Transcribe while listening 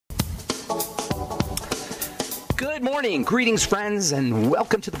Good morning, greetings friends, and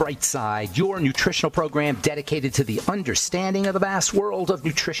welcome to The Bright Side, your nutritional program dedicated to the understanding of the vast world of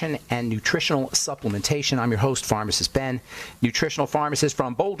nutrition and nutritional supplementation. I'm your host, Pharmacist Ben, nutritional pharmacist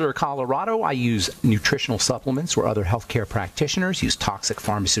from Boulder, Colorado. I use nutritional supplements where other healthcare practitioners use toxic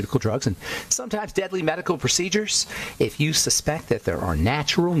pharmaceutical drugs and sometimes deadly medical procedures. If you suspect that there are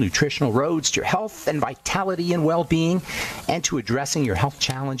natural nutritional roads to your health and vitality and well-being and to addressing your health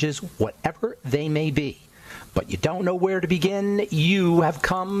challenges, whatever they may be, but you don't know where to begin, you have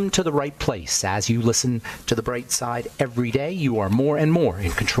come to the right place. As you listen to The Bright Side every day, you are more and more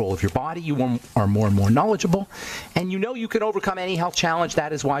in control of your body. You are more and more knowledgeable, and you know you can overcome any health challenge.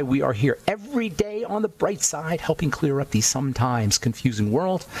 That is why we are here every day on The Bright Side, helping clear up the sometimes confusing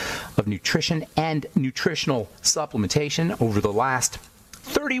world of nutrition and nutritional supplementation. Over the last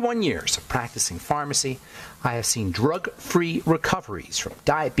 31 years of practicing pharmacy, I have seen drug-free recoveries from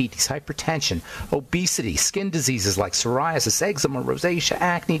diabetes, hypertension, obesity, skin diseases like psoriasis, eczema, rosacea,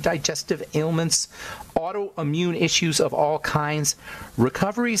 acne, digestive ailments, autoimmune issues of all kinds.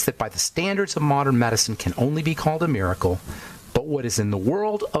 Recoveries that by the standards of modern medicine can only be called a miracle. But what is in the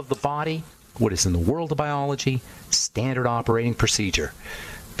world of the body, what is in the world of biology, standard operating procedure.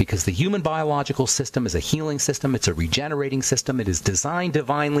 Because the human biological system is a healing system, it's a regenerating system, it is designed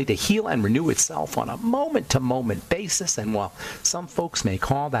divinely to heal and renew itself on a moment-to-moment basis. And while some folks may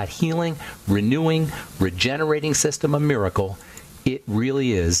call that healing, renewing, regenerating system a miracle, it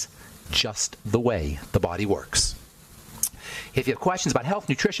really is just the way the body works. If you have questions about health,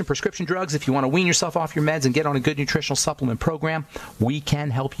 nutrition, prescription drugs, if you want to wean yourself off your meds and get on a good nutritional supplement program, we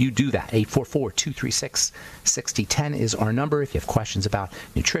can help you do that. 844-236-6010 is our number. If you have questions about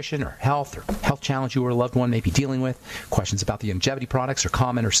nutrition or health challenge you or a loved one may be dealing with, questions about the longevity products or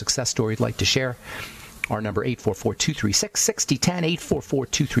comment or success story you'd like to share, our number 844-236-6010,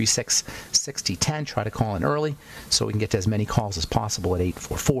 844-236-6010. Try to call in early so we can get to as many calls as possible at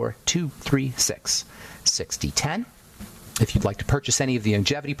 844-236-6010. If you'd like to purchase any of the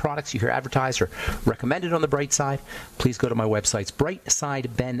longevity products you hear advertised or recommended on The Bright Side, please go to my websites,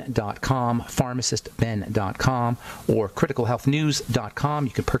 brightsideben.com, pharmacistben.com, or criticalhealthnews.com.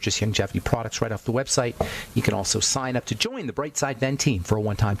 You can purchase longevity products right off the website. You can also sign up to join the Bright Side Ben team for a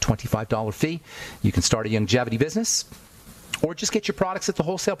one-time $25 fee. You can start a longevity business, or just get your products at the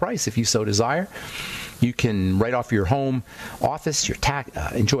wholesale price if you so desire. You can write off your home office,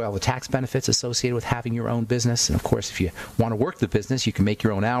 enjoy all the tax benefits associated with having your own business. And of course, if you want to work the business, you can make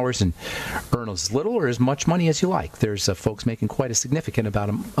your own hours and earn as little or as much money as you like. There's folks making quite a significant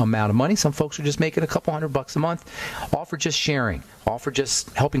amount of money. Some folks are just making a couple $100 a month, all for just sharing, all for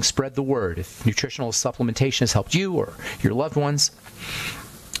just helping spread the word. If nutritional supplementation has helped you or your loved ones,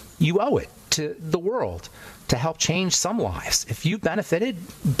 you owe it to the world to help change some lives. If you benefited,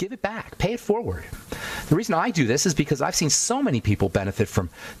 give it back. Pay it forward. The reason I do this is because I've seen so many people benefit from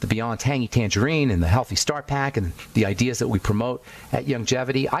the Beyond Tangy Tangerine and the Healthy Start Pack and the ideas that we promote at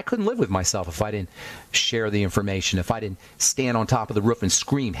Longevity. I couldn't live with myself if I didn't share the information, if I didn't stand on top of the roof and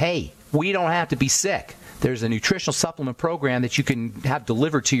scream, hey, we don't have to be sick. There's a nutritional supplement program that you can have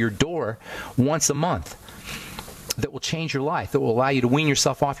delivered to your door once a month that will change your life, that will allow you to wean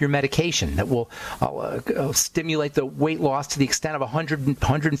yourself off your medication, that will stimulate the weight loss to the extent of 100,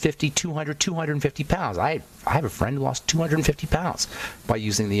 150, 200, 250 pounds. I have a friend who lost 250 pounds by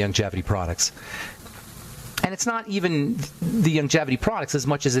using the longevity products. And it's not even the longevity products as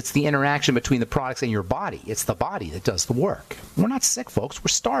much as it's the interaction between the products and your body. It's the body that does the work. We're not sick, folks. We're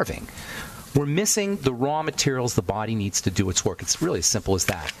starving. We're missing the raw materials the body needs to do its work. It's really as simple as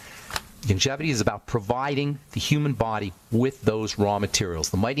that. Longevity is about providing the human body with those raw materials,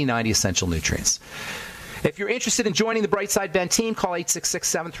 the mighty 90 essential nutrients. If you're interested in joining the Bright Side Ben team, call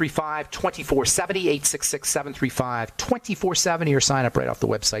 866-735-2470, 866-735-2470, or sign up right off the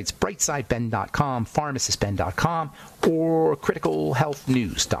websites, brightsideben.com, pharmacistben.com, or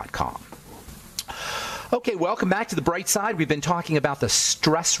criticalhealthnews.com. Okay, welcome back to the Bright Side. We've been talking about the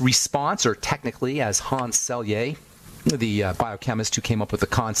stress response, or technically, as Hans Selye, the biochemist who came up with the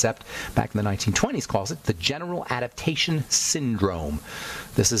concept back in the 1920s, calls it the general adaptation syndrome.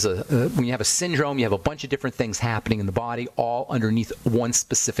 This is when you have a syndrome, you have a bunch of different things happening in the body, all underneath one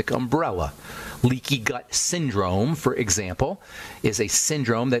specific umbrella. Leaky gut syndrome, for example, is a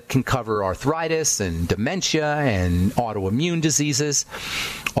syndrome that can cover arthritis and dementia and autoimmune diseases,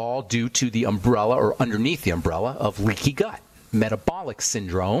 all due to the umbrella or underneath the umbrella of leaky gut. Metabolic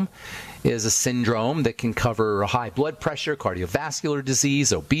syndrome is a syndrome that can cover high blood pressure, cardiovascular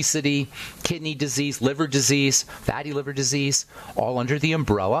disease, obesity, kidney disease, liver disease, fatty liver disease, all under the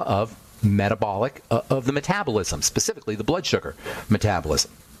umbrella of metabolic, of the metabolism, specifically the blood sugar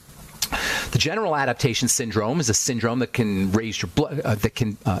metabolism. The general adaptation syndrome is a syndrome that can raise your blood, that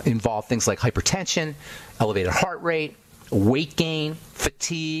can involve things like hypertension, elevated heart rate, weight gain,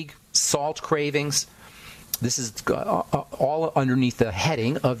 fatigue, salt cravings. This is all underneath the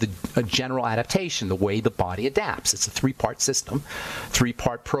heading of the general adaptation, the way the body adapts. It's a three-part system,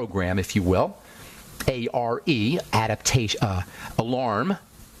 three-part program, if you will. ARE, adaptation, alarm.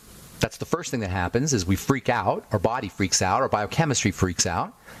 That's the first thing that happens is we freak out, our body freaks out, our biochemistry freaks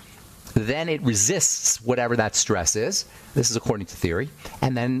out. Then it resists whatever that stress is. This is according to theory.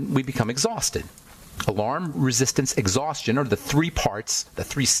 And then we become exhausted. Alarm, resistance, exhaustion are the three parts, the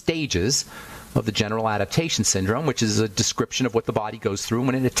three stages of the general adaptation syndrome, which is a description of what the body goes through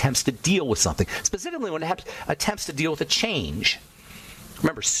when it attempts to deal with something, specifically when it attempts to deal with a change.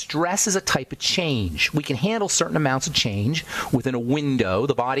 Remember, stress is a type of change. We can handle certain amounts of change within a window.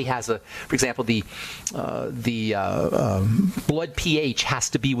 The body has for example, the blood pH has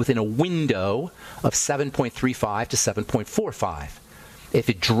to be within a window of 7.35 to 7.45. If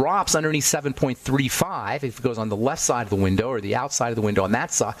it drops underneath 7.35, if it goes on the left side of the window or the outside of the window on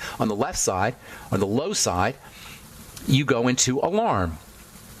that side, on the left side, on the low side, you go into alarm.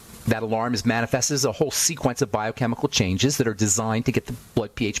 That alarm is manifested as a whole sequence of biochemical changes that are designed to get the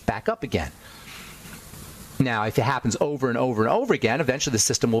blood pH back up again. Now, if it happens over and over and over again, eventually the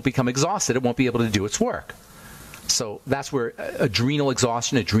system will become exhausted. It won't be able to do its work. So that's where adrenal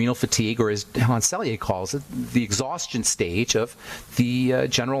exhaustion, adrenal fatigue, or as Hans Selye calls it, the exhaustion stage of the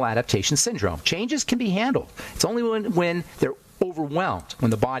general adaptation syndrome. Changes can be handled. It's only when they're overwhelmed, when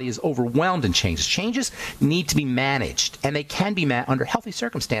the body is overwhelmed in changes. Changes need to be managed, and they can be under healthy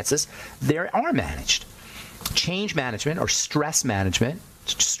circumstances. They are managed. Change management or stress management,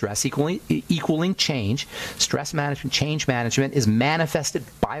 stress equaling change, stress management, change management is manifested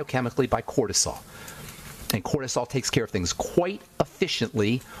biochemically by cortisol. And cortisol takes care of things quite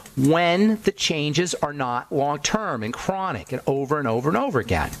efficiently when the changes are not long-term and chronic and over and over and over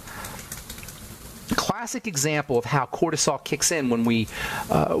again. A classic example of how cortisol kicks in when we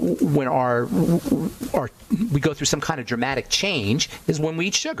go through some kind of dramatic change is when we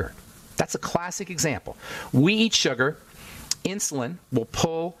eat sugar. That's a classic example. We eat sugar, insulin will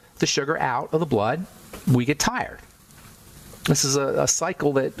pull the sugar out of the blood, we get tired. This is a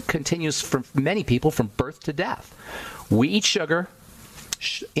cycle that continues for many people from birth to death. We eat sugar,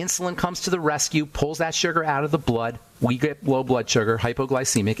 insulin comes to the rescue, pulls that sugar out of the blood, we get low blood sugar,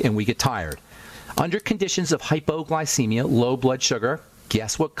 hypoglycemic, and we get tired. Under conditions of hypoglycemia, low blood sugar,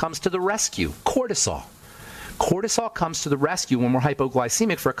 guess what comes to the rescue? Cortisol. Cortisol comes to the rescue when we're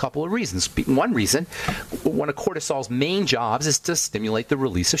hypoglycemic for a couple of reasons. One reason, one of cortisol's main jobs is to stimulate the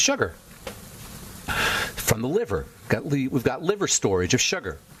release of sugar from the liver. We've got liver storage of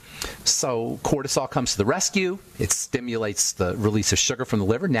sugar. So cortisol comes to the rescue. It stimulates the release of sugar from the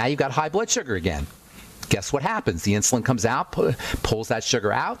liver. Now you've got high blood sugar again. Guess what happens? The insulin comes out, pulls that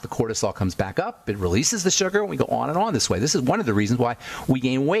sugar out. The cortisol comes back up. It releases the sugar, and we go on and on this way. This is one of the reasons why we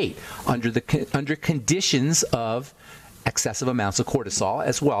gain weight under conditions of excessive amounts of cortisol,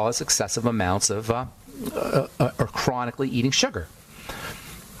 as well as excessive amounts of or chronically eating sugar.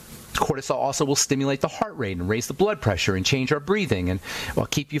 Cortisol also will stimulate the heart rate and raise the blood pressure and change our breathing and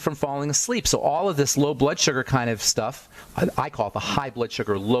keep you from falling asleep. So all of this low blood sugar kind of stuff, I call it the high blood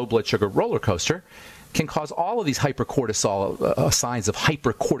sugar, low blood sugar roller coaster, can cause all of these hypercortisol signs of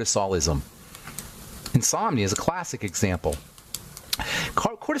hypercortisolism. Insomnia is a classic example.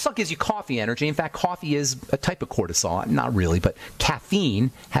 Cortisol gives you coffee energy. In fact, coffee is a type of cortisol. Not really, but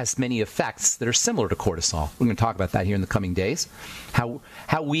caffeine has many effects that are similar to cortisol. We're going to talk about that here in the coming days. How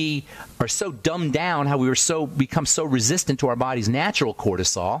we are so dumbed down, how we become so resistant to our body's natural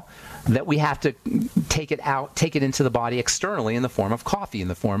cortisol that we have to take it into the body externally in the form of coffee, in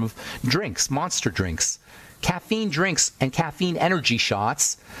the form of drinks, monster drinks. Caffeine drinks and caffeine energy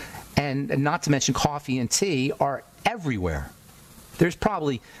shots, and not to mention coffee and tea, are everywhere. There's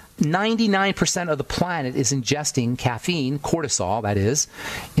probably 99% of the planet is ingesting caffeine, cortisol, that is,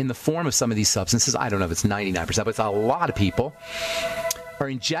 in the form of some of these substances. I don't know if it's 99%, but it's a lot of people are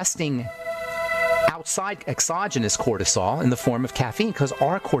ingesting outside exogenous cortisol in the form of caffeine because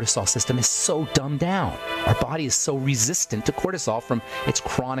our cortisol system is so dumbed down. Our body is so resistant to cortisol from its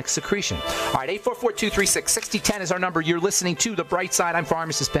chronic secretion. All right, 844-236-6010 is our number. You're listening to The Bright Side. I'm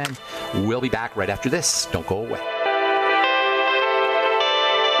Pharmacist Ben. We'll be back right after this. Don't go away.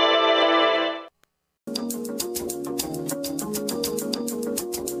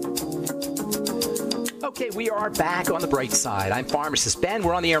 Okay, we are back on The Bright Side. I'm Pharmacist Ben.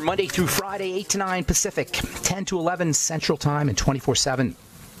 We're on the air Monday through Friday, 8 to 9 Pacific, 10 to 11 Central Time, and 24/7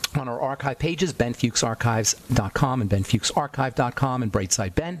 on our archive pages, benfuchsarchives.com and benfuchsarchive.com and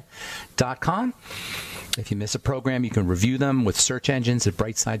brightsideben.com. If you miss a program, you can review them with search engines at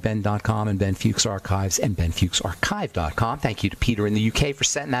brightsideben.com and Ben Fuchs Archives and benfuchsarchive.com. Thank you to Peter in the UK for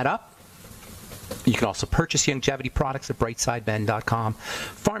setting that up. You can also purchase longevity products at brightsideben.com,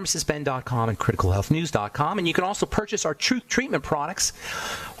 pharmacistben.com, and criticalhealthnews.com. And you can also purchase our Truth Treatment products,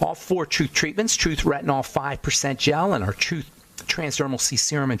 all 4 Truth treatments, Truth Retinol 5% Gel, and our Truth Transdermal C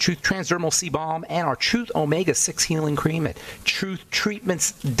Serum, and Truth Transdermal C Balm, and our Truth Omega 6 Healing Cream at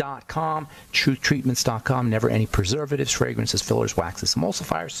truthtreatments.com. Truthtreatments.com. Never any preservatives, fragrances, fillers, waxes,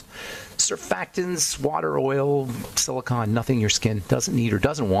 emulsifiers, surfactants, water, oil, silicone, nothing your skin doesn't need or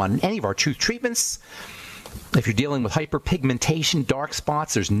doesn't want in any of our Truth treatments. If you're dealing with hyperpigmentation, dark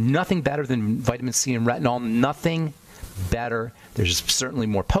spots, there's nothing better than vitamin C and retinol. Nothing better. There's certainly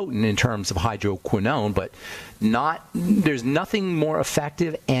more potent in terms of hydroquinone, but there's nothing more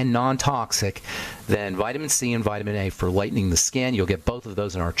effective and non-toxic than vitamin C and vitamin A for lightening the skin. You'll get both of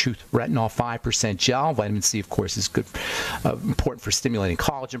those in our Truth Retinol 5% Gel. Vitamin C, of course, is good, important for stimulating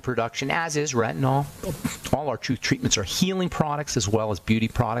collagen production, as is retinol. All our Truth treatments are healing products as well as beauty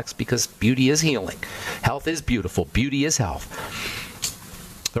products, because beauty is healing. Health is beautiful. Beauty is health.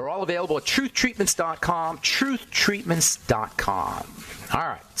 They're all available at truthtreatments.com, truthtreatments.com. All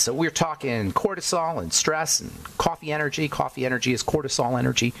right, so we're talking cortisol and stress and coffee energy. Coffee energy is cortisol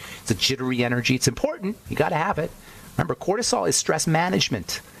energy. It's a jittery energy. It's important. You got to have it. Remember, cortisol is stress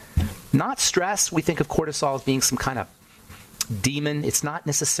management, not stress. We think of cortisol as being some kind of demon. It's not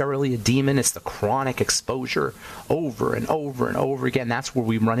necessarily a demon. It's the chronic exposure over and over and over again. That's where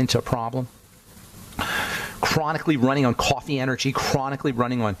we run into a problem. Chronically running on coffee energy, chronically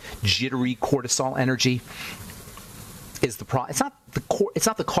running on jittery cortisol energy is the problem. It's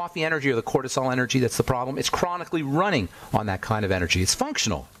not the coffee energy or the cortisol energy that's the problem. It's chronically running on that kind of energy. It's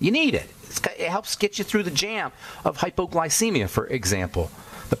functional. You need it. It helps get you through the jam of hypoglycemia, for example.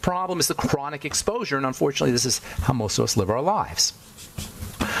 The problem is the chronic exposure, and unfortunately, this is how most of us live our lives.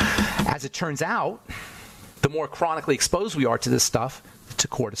 As it turns out, the more chronically exposed we are to this stuff, to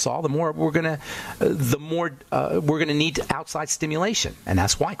cortisol, the more we're gonna need outside stimulation, and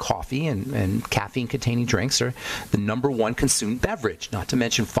that's why coffee and caffeine-containing drinks are the #1 consumed beverage. Not to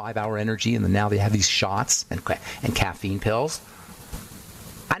mention 5-hour energy, and now they have these shots and caffeine pills.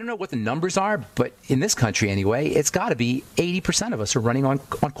 I don't know what the numbers are, but in this country anyway, it's got to be 80% of us are running on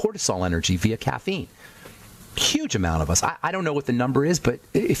cortisol energy via caffeine. Huge amount of us. I don't know what the number is, but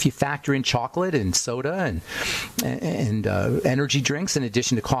if you factor in chocolate and soda and energy drinks in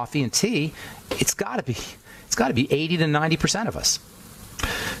addition to coffee and tea, it's got to be 80 to 90% of us.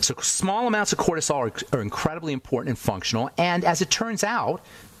 So small amounts of cortisol are incredibly important and functional, and as it turns out,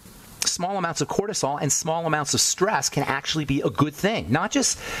 small amounts of cortisol and small amounts of stress can actually be a good thing. Not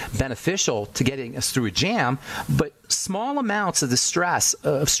just beneficial to getting us through a jam, but small amounts of the stress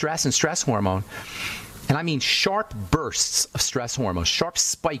and stress hormone. And I mean sharp bursts of stress hormone, sharp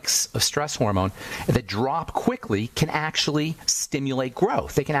spikes of stress hormone that drop quickly can actually stimulate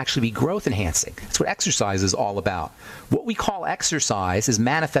growth. They can actually be growth enhancing. That's what exercise is all about. What we call exercise is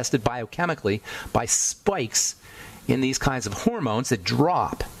manifested biochemically by spikes in these kinds of hormones that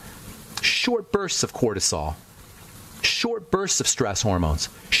drop. Short bursts of cortisol, short bursts of stress hormones,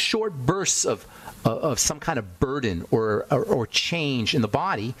 short bursts of some kind of burden or change in the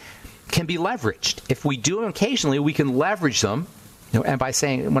body can be leveraged. If we do them occasionally, we can leverage them. And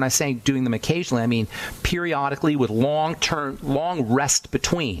when I say doing them occasionally, I mean periodically with long rest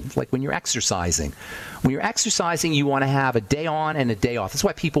between, like when you're exercising. When you're exercising, you want to have a day on and a day off. That's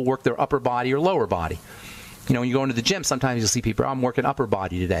why people work their upper body or lower body. When you go into the gym, sometimes you'll see people, I'm working upper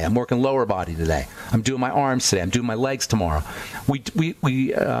body today, I'm working lower body today, I'm doing my arms today, I'm doing my legs tomorrow. We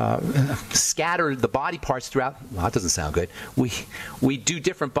scatter the body parts throughout, well, that doesn't sound good. We do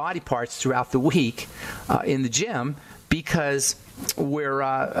different body parts throughout the week in the gym because we're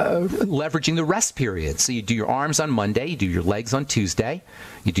leveraging the rest period. So you do your arms on Monday, you do your legs on Tuesday,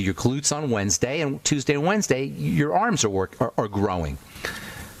 you do your glutes on Wednesday, and Tuesday and Wednesday, your arms are growing.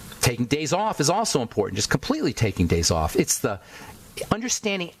 Taking days off is also important, just completely taking days off. It's the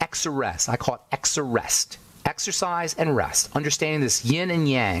understanding exerrest. I call it exerrest. Exercise and rest. Understanding this yin and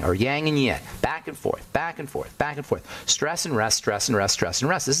yang, or yang and yin. Back and forth, back and forth, back and forth. Stress and rest, stress and rest, stress and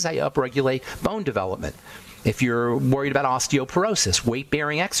rest. This is how you upregulate bone development. If you're worried about osteoporosis,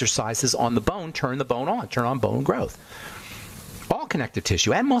 weight-bearing exercises on the bone turn the bone on, turn on bone growth. All connective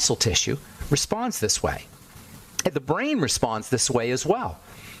tissue and muscle tissue responds this way. The brain responds this way as well.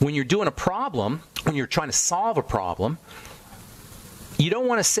 When you're doing a problem, when you're trying to solve a problem, you don't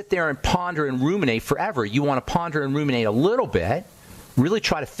want to sit there and ponder and ruminate forever. You want to ponder and ruminate a little bit, Really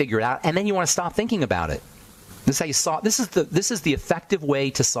try to figure it out, and then you want to stop thinking about it. This is how you solve. This is the effective way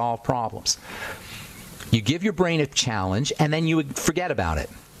to solve problems. You give your brain a challenge, and then you forget about it.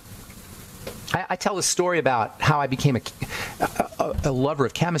 I tell a story about how I became a lover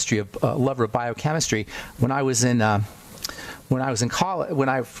of chemistry, a lover of biochemistry. When I was in college, when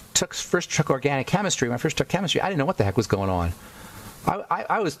I first took organic chemistry, when I first took chemistry, I didn't know what the heck was going on.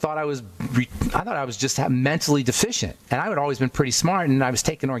 I thought I was just mentally deficient, and I had always been pretty smart, and I was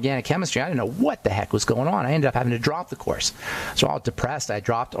taking organic chemistry. I didn't know what the heck was going on. I ended up having to drop the course. So I was depressed. I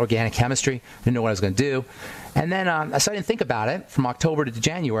dropped organic chemistry. Didn't know what I was going to do. And then so I didn't think about it from October to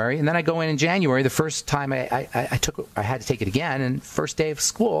January. And then I go in January. The first time I had to take it again, and first day of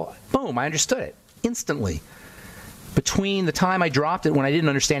school, boom, I understood it instantly. Between the time I dropped it when I didn't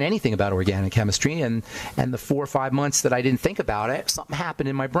understand anything about organic chemistry and the 4 or 5 months that I didn't think about it, something happened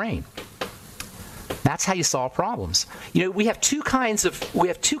in my brain. That's how you solve problems. You know, there's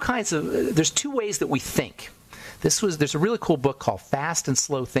two ways that we think. There's a really cool book called Fast and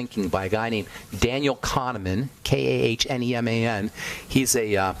Slow Thinking by a guy named Daniel Kahneman, Kahneman. He's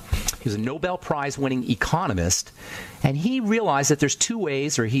a Nobel Prize winning economist, and he realized that there's two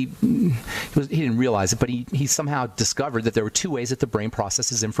ways, or he didn't realize it, but he somehow discovered that there were two ways that the brain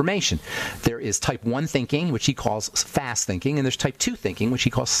processes information. There is type 1 thinking, which he calls fast thinking, and there's type 2 thinking, which he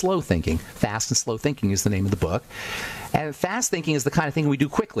calls slow thinking. Fast and Slow Thinking is the name of the book. And fast thinking is the kind of thing we do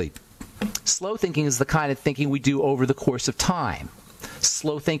quickly. Slow thinking is the kind of thinking we do over the course of time.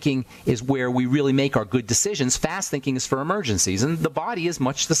 Slow thinking is where we really make our good decisions. Fast thinking is for emergencies, and the body is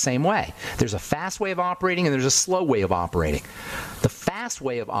much the same way. There's a fast way of operating, and there's a slow way of operating. The fast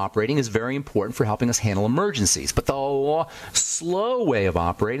way of operating is very important for helping us handle emergencies, but the slow way of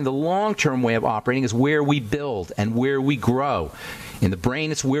operating, the long-term way of operating, is where we build and where we grow. In the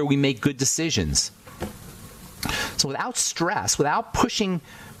brain, it's where we make good decisions. So without stress, without pushing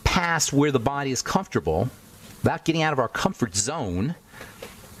past where the body is comfortable, without getting out of our comfort zone,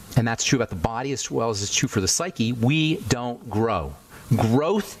 and that's true about the body as well as it's true for the psyche, we don't grow.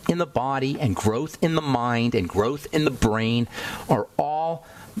 Growth in the body and growth in the mind and growth in the brain are all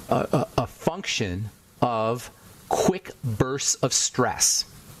a function of quick bursts of stress.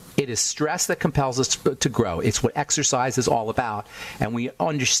 It is stress that compels us to grow. It's what exercise is all about. And we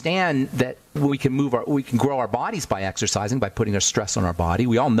understand that we can grow our bodies by exercising, by putting our stress on our body.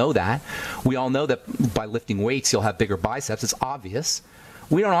 We all know that. We all know that by lifting weights, you'll have bigger biceps. It's obvious.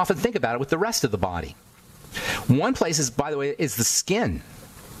 We don't often think about it with the rest of the body. One place is, by the way, is the skin.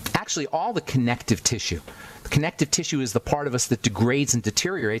 Actually, all the connective tissue. The connective tissue is the part of us that degrades and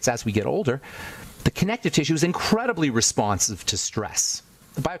deteriorates as we get older. The connective tissue is incredibly responsive to stress.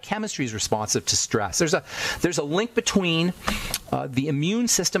 The biochemistry is responsive to stress. There's a link between the immune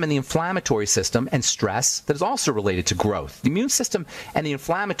system and the inflammatory system and stress that is also related to growth. The immune system and the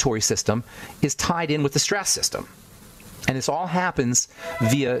inflammatory system is tied in with the stress system. And this all happens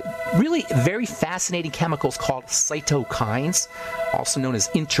via really very fascinating chemicals called cytokines, also known as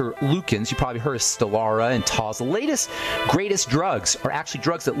interleukins. You probably heard of Stelara and Taz. The latest, greatest drugs are actually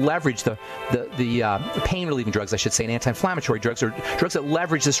drugs that leverage the pain-relieving drugs, I should say, and anti-inflammatory drugs, or drugs that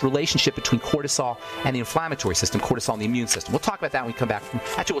leverage this relationship between cortisol and the inflammatory system, cortisol and the immune system. We'll talk about that when we come back.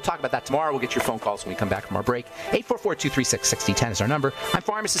 Actually, we'll talk about that tomorrow. We'll get your phone calls when we come back from our break. 844-236-6010 is our number. I'm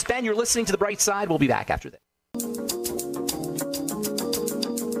Pharmacist Ben. You're listening to The Bright Side. We'll be back after this.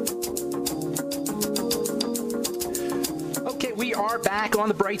 We are back on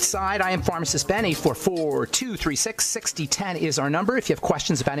The Bright Side. I am Pharmacist Ben. 844-236-6010 is our number. If you have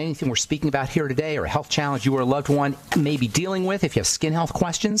questions about anything we're speaking about here today, or a health challenge you or a loved one may be dealing with, if you have skin health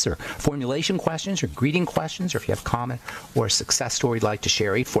questions or formulation questions or ingredient questions, or if you have a comment or a success story you'd like to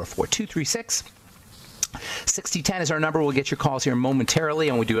share, 844-236-6010 is our number. We'll get your calls here momentarily,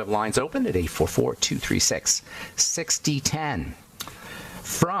 and we do have lines open at 844-236-6010.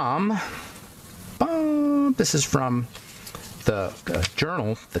 This is from the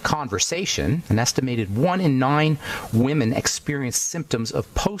journal, The Conversation. An estimated 1 in 9 women experience symptoms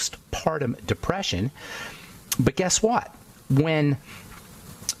of postpartum depression. But guess what? When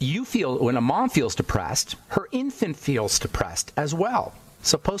a mom feels depressed, her infant feels depressed as well.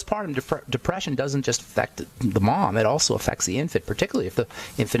 So postpartum depression doesn't just affect the mom, it also affects the infant, particularly if the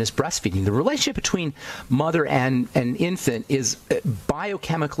infant is breastfeeding. The relationship between mother and infant is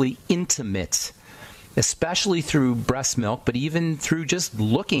biochemically intimate. especially through breast milk, but even through just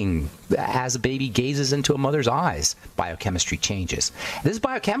looking as a baby gazes into a mother's eyes, biochemistry changes. This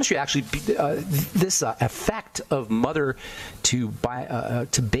biochemistry actually, this effect of mother to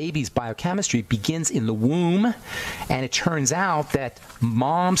baby's biochemistry begins in the womb, and it turns out that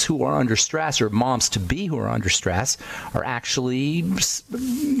moms who are under stress, or moms-to-be who are under stress, are actually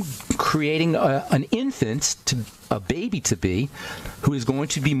creating an infant, a baby-to-be, who is going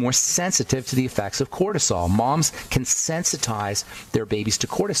to be more sensitive to the effects of cortisol. Moms can sensitize their babies to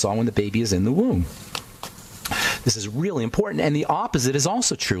cortisol when the baby is in the womb. This is really important, and the opposite is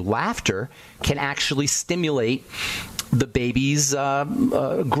also true. Laughter can actually stimulate the baby's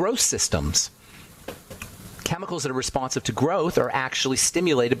growth systems. Chemicals that are responsive to growth are actually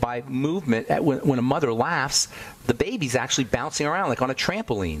stimulated by movement. When a mother laughs, the baby's actually bouncing around like on a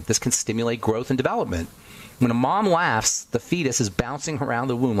trampoline. This can stimulate growth and development. When a mom laughs, the fetus is bouncing around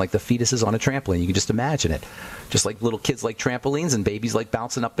the womb like the fetus is on a trampoline. You can just imagine it. Just like little kids like trampolines and babies like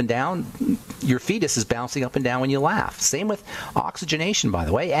bouncing up and down, your fetus is bouncing up and down when you laugh. Same with oxygenation, by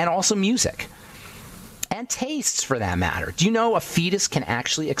the way, and also music. And tastes, for that matter. Do you know a fetus can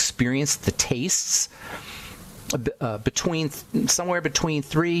actually experience the tastes somewhere between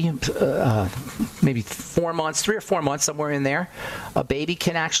 3 or 4 months, somewhere in there? A baby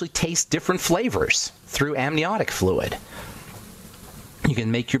can actually taste different flavors through amniotic fluid. You can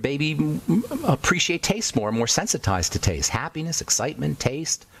make your baby appreciate taste more sensitized to taste. Happiness, excitement,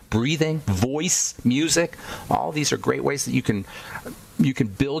 taste, breathing, voice, music. All these are great ways that you can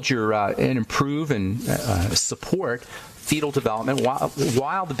build your and improve and support fetal development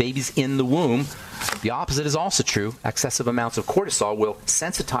while the baby's in the womb. The opposite is also true. Excessive amounts of cortisol will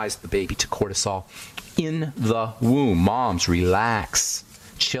sensitize the baby to cortisol in the womb. Moms, relax.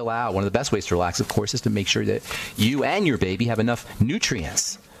 Chill out. One of the best ways to relax, of course, is to make sure that you and your baby have enough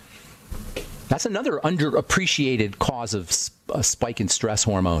nutrients. That's another underappreciated cause of a spike in stress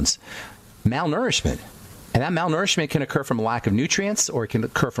hormones. Malnourishment. And that malnourishment can occur from lack of nutrients, or it can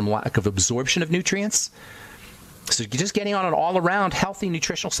occur from lack of absorption of nutrients. So just getting on an all-around healthy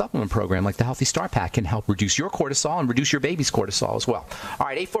nutritional supplement program like the Healthy Start Pack can help reduce your cortisol and reduce your baby's cortisol as well. All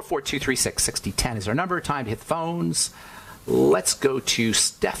right, 844-236-6010 is our number. Time to hit the phones. Let's go to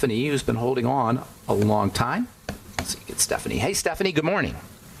Stephanie, who's been holding on a long time. Let's see, get Stephanie. Hey, Stephanie, good morning.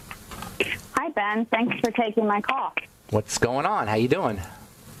 Hi, Ben. Thanks for taking my call. What's going on? How you doing?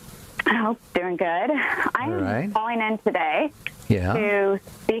 Oh, doing good. I'm calling in today to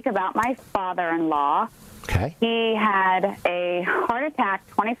speak about my father-in-law. Okay. He had a heart attack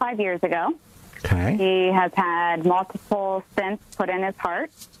 25 years ago. Okay. He has had multiple stents put in his heart.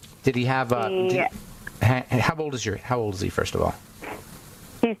 Did he have... how old is he, first of all?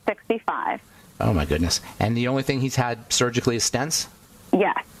 He's 65. Oh, my goodness. And the only thing he's had surgically is stents?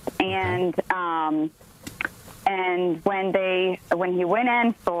 Yes. And and when he went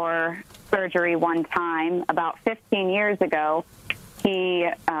in for surgery one time, about 15 years ago, he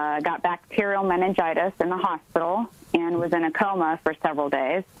got bacterial meningitis in the hospital and was in a coma for several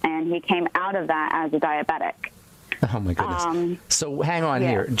days, and he came out of that as a diabetic. Oh, my goodness. So hang on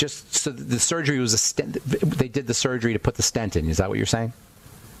here. Just so the surgery was a stent. They did the surgery to put the stent in. Is that what you're saying?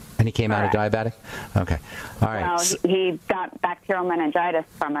 And he came out a diabetic? Okay. All right. Well, he got bacterial meningitis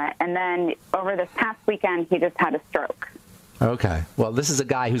from it. And then over this past weekend, he just had a stroke. Okay. Well, this is a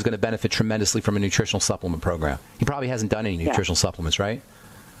guy who's going to benefit tremendously from a nutritional supplement program. He probably hasn't done any nutritional supplements, right?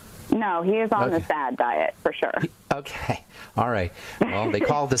 No, he is on the SAD diet for sure. Okay. All right. Well, they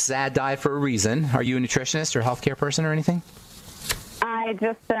call it the SAD diet for a reason. Are you a nutritionist or healthcare person or anything? I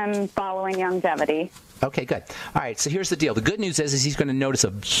just am following longevity. Okay, good. All right, so here's the deal. The good news is he's going to notice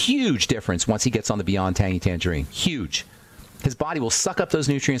a huge difference once he gets on the Beyond Tangy Tangerine. Huge. His body will suck up those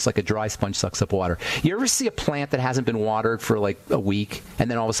nutrients like a dry sponge sucks up water. You ever see a plant that hasn't been watered for like a week, and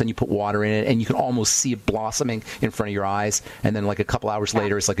then all of a sudden you put water in it, and you can almost see it blossoming in front of your eyes, and then like a couple hours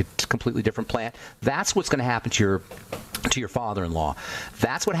later it's like a completely different plant? That's what's going to happen to your father-in-law.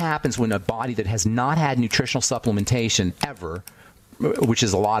 That's what happens when a body that has not had nutritional supplementation ever, which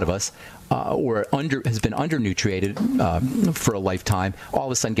is a lot of us, or has been undernutrited for a lifetime, all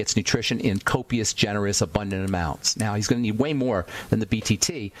of a sudden gets nutrition in copious, generous, abundant amounts. Now, he's going to need way more than the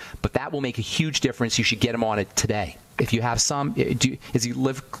BTT, but that will make a huge difference. You should get him on it today. If you have some, does he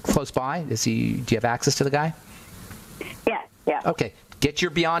live close by? Do you have access to the guy? Yes. Okay. Get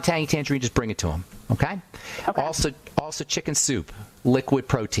your Beyond Tangy Tangerine, just bring it to him, okay? Also chicken soup, liquid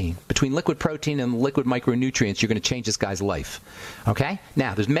protein. Between liquid protein and liquid micronutrients, you're going to change this guy's life, okay?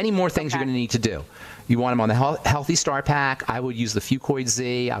 Now, there's many more things you're going to need to do. You want him on the Healthy Start Pack. I would use the Fuchs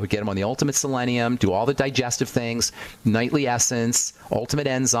Z. I would get him on the Ultimate Selenium, do all the digestive things, Nightly Essence, Ultimate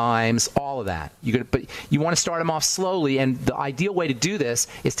Enzymes, all of that. But you want to start him off slowly, and the ideal way to do this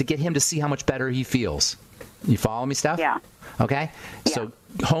is to get him to see how much better he feels. You follow me, Steph? Yeah. Okay? Yeah. So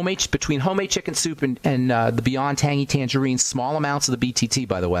between homemade chicken soup and the Beyond Tangy Tangerine, small amounts of the BTT,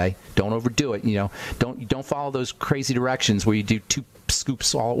 by the way. Don't overdo it. Don't follow those crazy directions where you do 2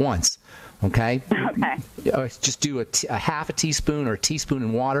 scoops all at once. Okay? Okay. Just do a half a teaspoon or a teaspoon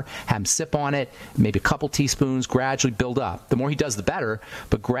in water. Have him sip on it. Maybe a couple teaspoons. Gradually build up. The more he does, the better.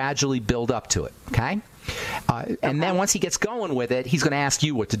 But gradually build up to it. Okay? And then once he gets going with it, he's going to ask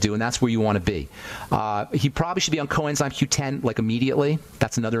you what to do, and that's where you want to be. He probably should be on coenzyme Q10 like immediately.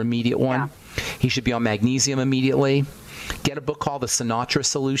 That's another immediate one. Yeah. He should be on magnesium immediately. Get a book called The Sinatra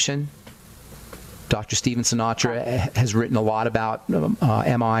Solution. Dr. Stephen Sinatra has written a lot about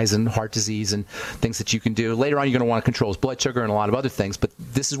MIs and heart disease and things that you can do. Later on, you're going to want to control his blood sugar and a lot of other things, but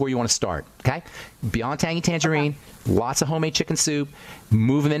this is where you want to start, okay? Beyond Tangy Tangerine, lots of homemade chicken soup,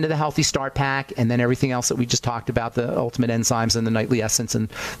 move him into the Healthy Start Pack, and then everything else that we just talked about, the Ultimate Enzymes and the Nightly Essence and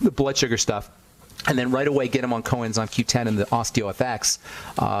the blood sugar stuff. And then right away, get him on coenzyme Q10 and the OsteoFX.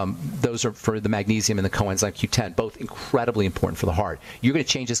 Those are for the magnesium and the coenzyme Q10, both incredibly important for the heart. You're going to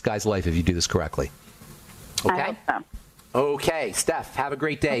change this guy's life if you do this correctly. Okay? I hope so. Okay. Steph, have a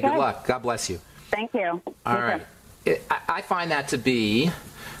great day. Okay. Good luck. God bless you. Thank you. All right. I find that to be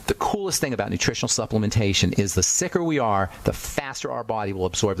the coolest thing about nutritional supplementation is the sicker we are, the faster our body will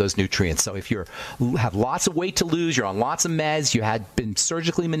absorb those nutrients. So if you have lots of weight to lose, you're on lots of meds, you had been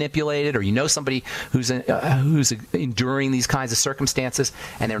surgically manipulated, or you know somebody who's enduring these kinds of circumstances,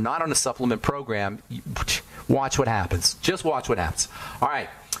 and they're not on a supplement program, watch what happens. Just watch what happens. All right.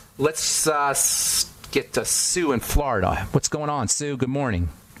 Let's get to Sue in Florida. What's going on, Sue? Good morning.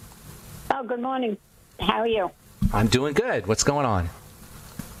 Oh, good morning. How are you? I'm doing good. What's going on?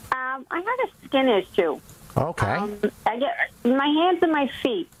 I had a skin issue. Okay. I get my hands and my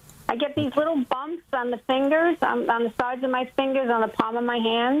feet. I get these little bumps on the fingers, on the sides of my fingers, on the palm of my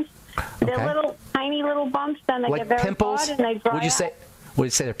hands. They're little, tiny little bumps, and they like get very pimples? hard and they dry. Would you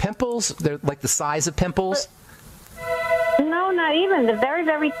say they're pimples? They're like the size of pimples? No, not even. They're very,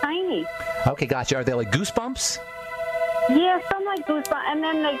 very tiny. Okay, gotcha. Are they like goosebumps? Yeah, some like goosebumps, and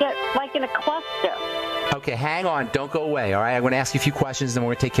then they get like in a cluster. Okay, hang on. Don't go away, all right? I'm going to ask you a few questions, and we're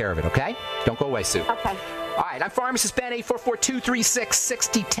going to take care of it, okay? Don't go away, Sue. Okay. All right, I'm Pharmacist Ben.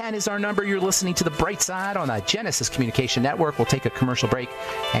 844-236-6010 is our number. You're listening to The Bright Side on the Genesis Communication Network. We'll take a commercial break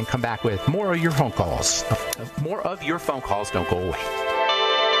and come back with more of your phone calls. More of your phone calls. Don't go away.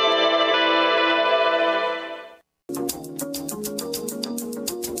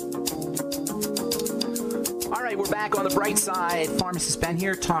 We're back on The Bright Side. Pharmacist Ben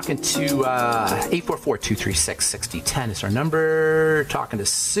here, talking to 844-236-6010 is our number. Talking to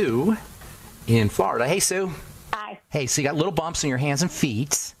Sue in Florida. Hey, Sue. Hi. Hey, so you got little bumps on your hands and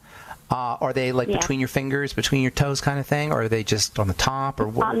feet. Are they like between your fingers, between your toes kind of thing, or are they just on the top? Or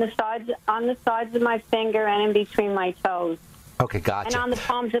what? On the sides of my finger and in between my toes. Okay, gotcha. And on the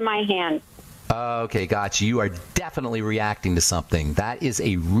palms of my hands. Okay, gotcha. You are definitely reacting to something. That is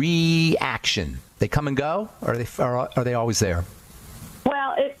a reaction. They come and go, or are they always there?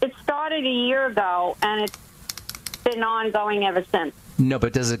 Well, it started a year ago, and it's been ongoing ever since. No,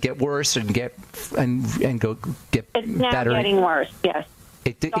 but does it get worse and get better? It's now getting worse. Yes.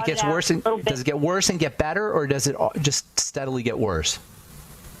 It gets worse. Does it get worse and get better, or does it just steadily get worse?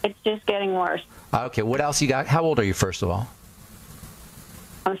 It's just getting worse. Okay. What else you got? How old are you, first of all?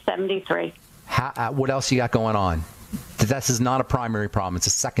 I'm 73. What else you got going on? This is not a primary problem. It's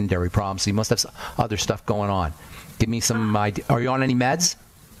a secondary problem, so you must have some other stuff going on. Give me some idea. Are you on any meds?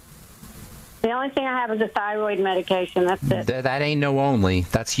 The only thing I have is a thyroid medication. That's it. That ain't no only.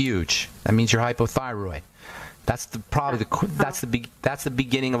 That's huge. That means you're hypothyroid. That's the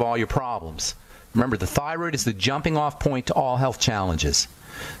beginning of all your problems. Remember, the thyroid is the jumping off point to all health challenges.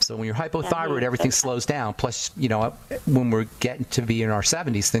 So when you're hypothyroid, everything slows down. Plus, when we're getting to be in our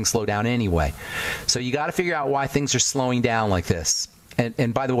 70s, things slow down anyway. So you got to figure out why things are slowing down like this.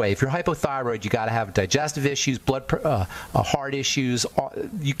 And by the way, if you're hypothyroid, you got to have digestive issues, heart issues.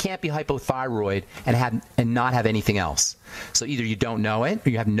 You can't be hypothyroid and not have anything else. So either you don't know it or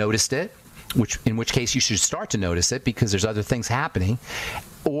you haven't noticed it, in which case you should start to notice it because there's other things happening,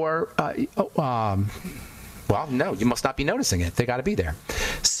 or well, no, you must not be noticing it. They got to be there.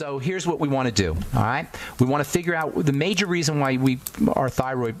 So here's what we want to do, all right? We want to figure out the major reason why we're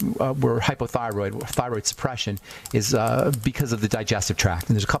hypothyroid, thyroid suppression, is because of the digestive tract.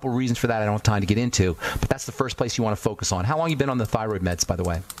 And there's a couple of reasons for that I don't have time to get into, but that's the first place you want to focus on. How long have you been on the thyroid meds, by the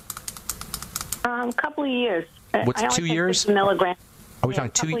way? A couple of years. What's 2 years? Milligrams. Are we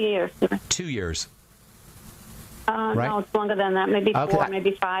talking 2 years? 2 years. Right? Right? No, it's longer than that. Maybe Okay. 4,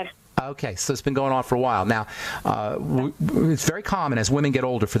 maybe 5. Okay, so it's been going on for a while. Now, it's very common as women get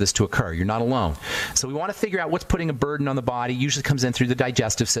older for this to occur. You're not alone. So we want to figure out what's putting a burden on the body. Usually comes in through the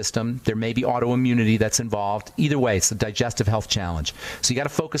digestive system. There may be autoimmunity that's involved. Either way, it's a digestive health challenge. So you got to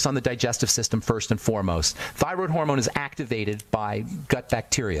focus on the digestive system first and foremost. Thyroid hormone is activated by gut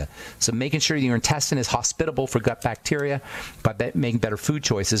bacteria. So making sure your intestine is hospitable for gut bacteria by making better food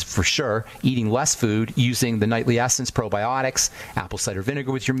choices for sure, eating less food, using the nightly essence probiotics, apple cider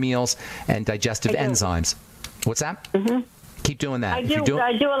vinegar with your meals, and digestive enzymes. What's that? Mm-hmm. Keep doing that. I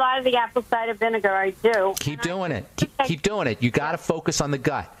do a lot of the apple cider vinegar. I do. Keep doing it. Keep doing it. You got to focus on the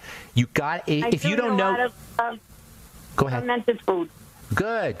gut. You got if you don't know. Go ahead. Fermented food.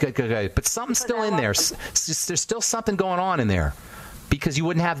 Good. But something's still in there. There's still something going on in there, because you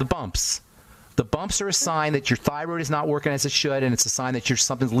wouldn't have the bumps. The bumps are a sign that your thyroid is not working as it should, and it's a sign that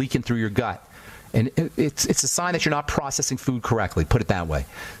something's leaking through your gut. And it's a sign that you're not processing food correctly, put it that way.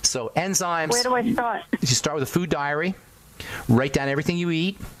 So enzymes. Where do I start? You start with a food diary, write down everything you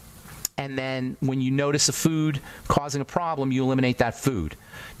eat, and then when you notice a food causing a problem, you eliminate that food.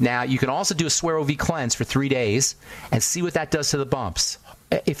 Now, you can also do a Swero V cleanse for 3 days and see what that does to the bumps.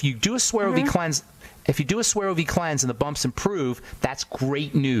 If you do a Swero V cleanse, and the bumps improve, that's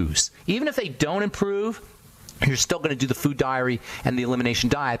great news. Even if they don't improve, you're still going to do the food diary and the elimination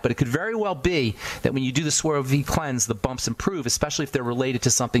diet, but it could very well be that when you do the Swero V cleanse, the bumps improve, especially if they're related to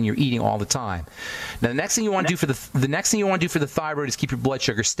something you're eating all the time. Now, the next thing you want to do for the thyroid is keep your blood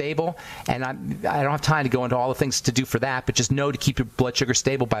sugar stable. And I don't have time to go into all the things to do for that, but just know to keep your blood sugar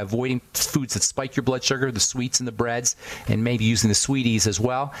stable by avoiding foods that spike your blood sugar, the sweets and the breads, and maybe using the sweeties as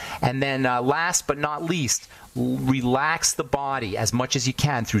well. And then last but not least, relax the body as much as you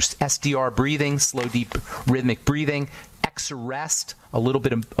can through SDR breathing, slow, deep, rhythmic breathing, rest, a little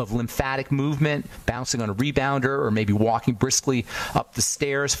bit of lymphatic movement, bouncing on a rebounder, or maybe walking briskly up the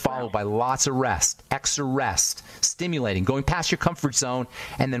stairs, followed by lots of rest, rest, stimulating, going past your comfort zone,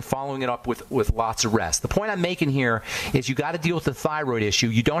 and then following it up with lots of rest. The point I'm making here is you got to deal with the thyroid issue.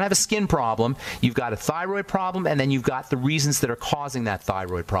 You don't have a skin problem. You've got a thyroid problem, and then you've got the reasons that are causing that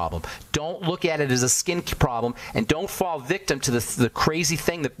thyroid problem. Don't look at it as a skin problem, and don't fall victim to the crazy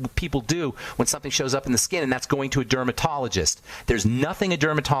thing that people do when something shows up in the skin, and that's going to a dermatologist. There's nothing a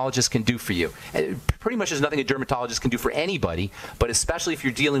dermatologist can do for you. Pretty much there's nothing a dermatologist can do for anybody, but especially if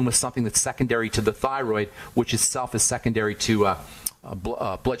you're dealing with something that's secondary to the thyroid, which itself is secondary to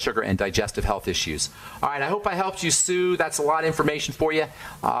blood sugar and digestive health issues. All right, I hope I helped you, Sue. That's a lot of information for you.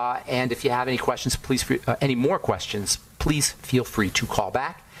 And if you have any questions, any more questions, please feel free to call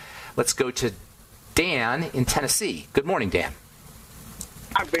back. Let's go to Dan in Tennessee. Good morning, Dan.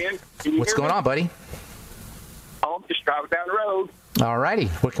 Hi, Ben. What's going on, buddy? Oh, I'm just driving down the road. All righty.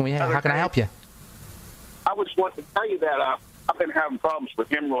 What can we? How can I help you? I was wanting to tell you that I've been having problems with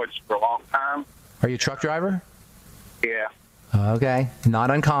hemorrhoids for a long time. Are you a truck driver? Yeah. Okay, not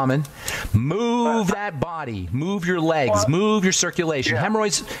uncommon. Move that body. Move your legs. Move your circulation. Yeah.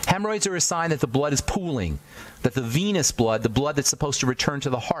 Hemorrhoids are a sign that the blood is pooling, that the venous blood, the blood that's supposed to return to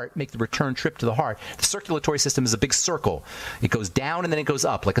the heart, make the return trip to the heart. The circulatory system is a big circle. It goes down and then it goes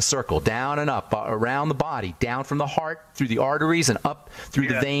up like a circle, down and up around the body, down from the heart through the arteries and up through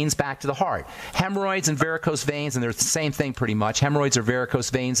the veins back to the heart. Hemorrhoids and varicose veins, and they're the same thing pretty much. Hemorrhoids or varicose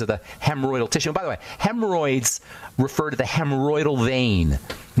veins are the hemorrhoidal tissue. And by the way, hemorrhoids refer to the hemorrhoidal vein.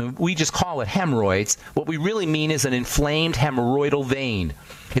 We just call it hemorrhoids. What we really mean is an inflamed hemorrhoidal vein.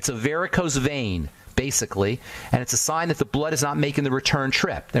 It's a varicose vein, basically, and it's a sign that the blood is not making the return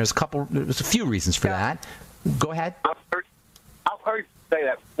trip. There's a few reasons for that. Go ahead. I've heard you say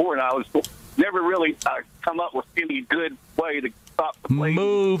that before, and I was never really come up with any good way to stop the bleeding.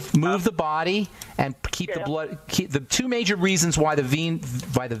 Move the body and keep the blood. The two major reasons why the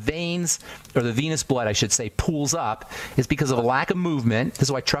veins, or the venous blood, I should say, pools up is because of a lack of movement. This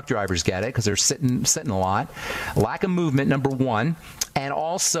is why truck drivers get it, because they're sitting a lot. Lack of movement, number one, and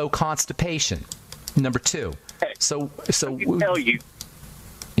also constipation, number two. Hey, so let me tell you.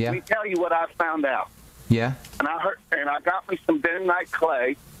 Yeah. Let me tell you what I found out. Yeah. And I got me some bentonite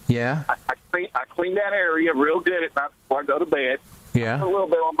clay. Yeah. I clean that area real good at night before I go to bed. Yeah. I put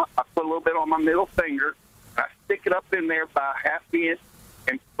a little bit on my middle finger. I stick it up in there by half inch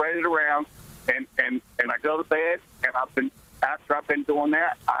and spread it around, and I go to bed, and I've been after I've been doing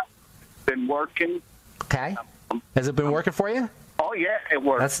that, I've been working. Okay. Has it been working for you? Oh yeah, it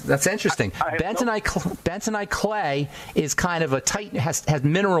works. That's interesting. Bentonite clay is kind of a tight, has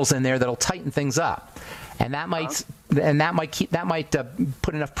minerals in there that'll tighten things up, and that might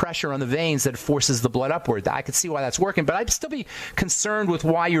put enough pressure on the veins that it forces the blood upward. I could see why that's working, but I'd still be concerned with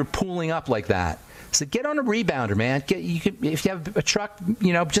why you're pooling up like that. So get on a rebounder, man. If you have a truck,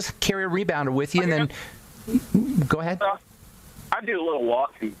 just carry a rebounder with you, and then go ahead. I do a little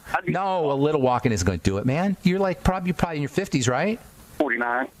walking. A little walking isn't going to do it, man. You're probably in your 50s, right?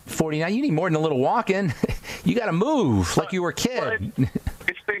 49. 49. You need more than a little walking. You got to move like you were a kid.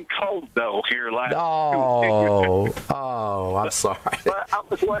 It's been cold though here last. I'm sorry. But I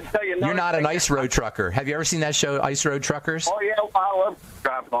was going to tell you. You're not an ice road trucker. Have you ever seen that show, Ice Road Truckers? Oh yeah, I love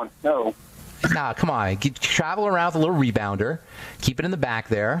driving on snow. Nah, come on. Travel around with a little rebounder. Keep it in the back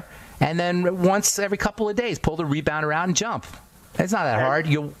there, and then once every couple of days, pull the rebounder out and jump. It's not that hard.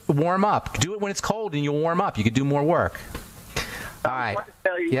 You'll warm up. Do it when it's cold, and you'll warm up. You can do more work. All right.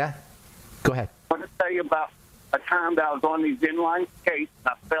 Yeah? Go ahead. I want to tell you about a time that I was on these inline skates,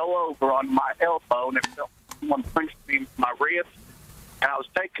 and I fell over on my elbow, and someone punched me in my ribs. And I was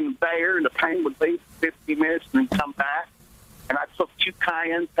taking the Bayer, and the pain would leave 50 minutes and then come back. And I took 2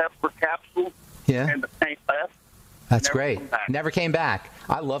 cayenne pepper capsules, and the pain left. That's great. Never came back.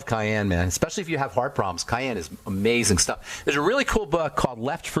 I love cayenne, man, especially if you have heart problems. Cayenne is amazing stuff. There's a really cool book called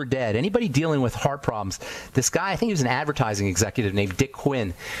Left for Dead. Anybody dealing with heart problems, this guy, I think he was an advertising executive named Dick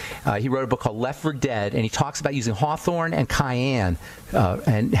Quinn. He wrote a book called Left for Dead, and he talks about using hawthorn and cayenne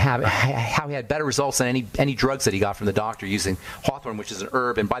and how he had better results than any drugs that he got from the doctor using hawthorn, which is an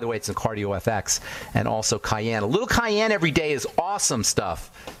herb, and by the way, it's in Cardio FX, and also cayenne. A little cayenne every day is awesome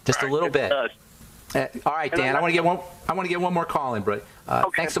stuff. Just a little bit. All right, Dan. I want to get one more call in, bro.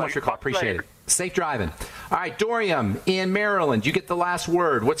 Thanks so much for your call. Appreciate it. Safe driving. All right, Dorian in Maryland. You get the last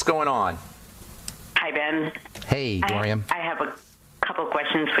word. What's going on? Hi, Ben. Hey, Dorian. I have a couple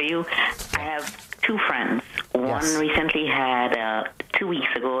questions for you. I have 2 friends. One recently had 2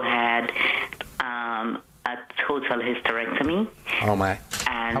 weeks ago had a total hysterectomy. Oh my!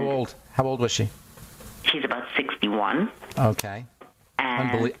 And How old was she? She's about 61. Okay.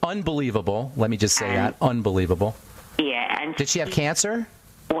 Unbelievable. Let me just say that. Unbelievable. Yeah. And did she have cancer?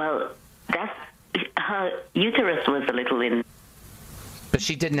 Well, her uterus was a little in. But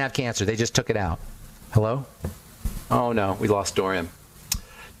she didn't have cancer. They just took it out. Hello? Oh, no. We lost Dorian.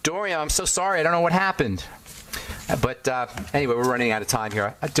 Dorian, I'm so sorry. I don't know what happened. But anyway, we're running out of time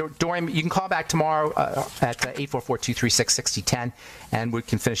here. Dorian, you can call back tomorrow at 844-236-6010, and we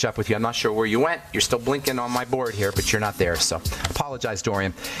can finish up with you. I'm not sure where you went. You're still blinking on my board here, but you're not there. So apologize,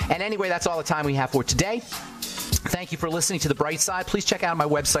 Dorian. And anyway, that's all the time we have for today. Thank you for listening to The Bright Side. Please check out my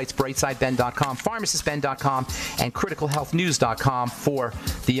websites, brightsideben.com, pharmacistben.com, and criticalhealthnews.com for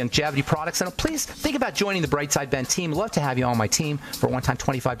the longevity products. And please think about joining the Brightside Ben team. Love to have you on my team. For a one-time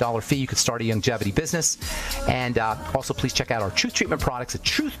 $25 fee, you could start a longevity business. And also, please check out our Truth Treatment products at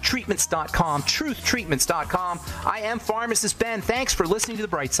truthtreatments.com, truthtreatments.com. I am Pharmacist Ben. Thanks for listening to The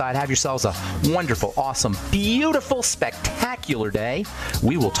Bright Side. Have yourselves a wonderful, awesome, beautiful, spectacular day.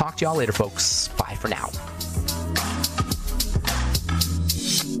 We will talk to y'all later, folks. Bye for now.